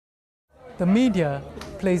the media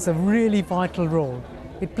plays a really vital role.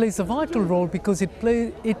 It plays a vital role because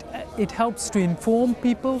it helps to inform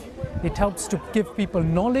people, it helps to give people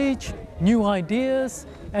knowledge, new ideas,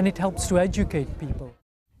 and it helps to educate people.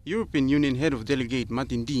 European Union Head of Delegate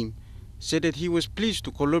Martin Diem said that he was pleased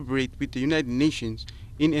to collaborate with the United Nations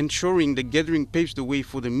in ensuring the gathering paves the way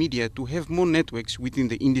for the media to have more networks within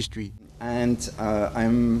the industry. And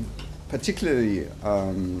I'm particularly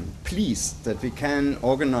pleased that we can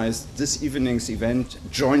organize this evening's event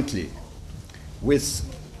jointly with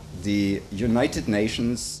the United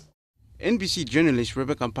Nations. NBC journalist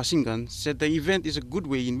Rebecca Pasingan said the event is a good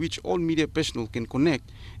way in which all media personnel can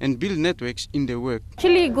connect and build networks in their work.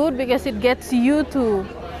 Actually good because it gets you to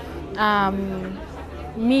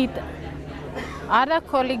meet other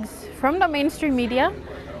colleagues from the mainstream media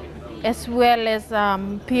as well as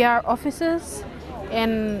PR officers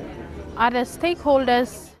and other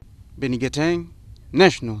stakeholders. Benny Gatang,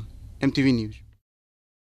 National, MTV News.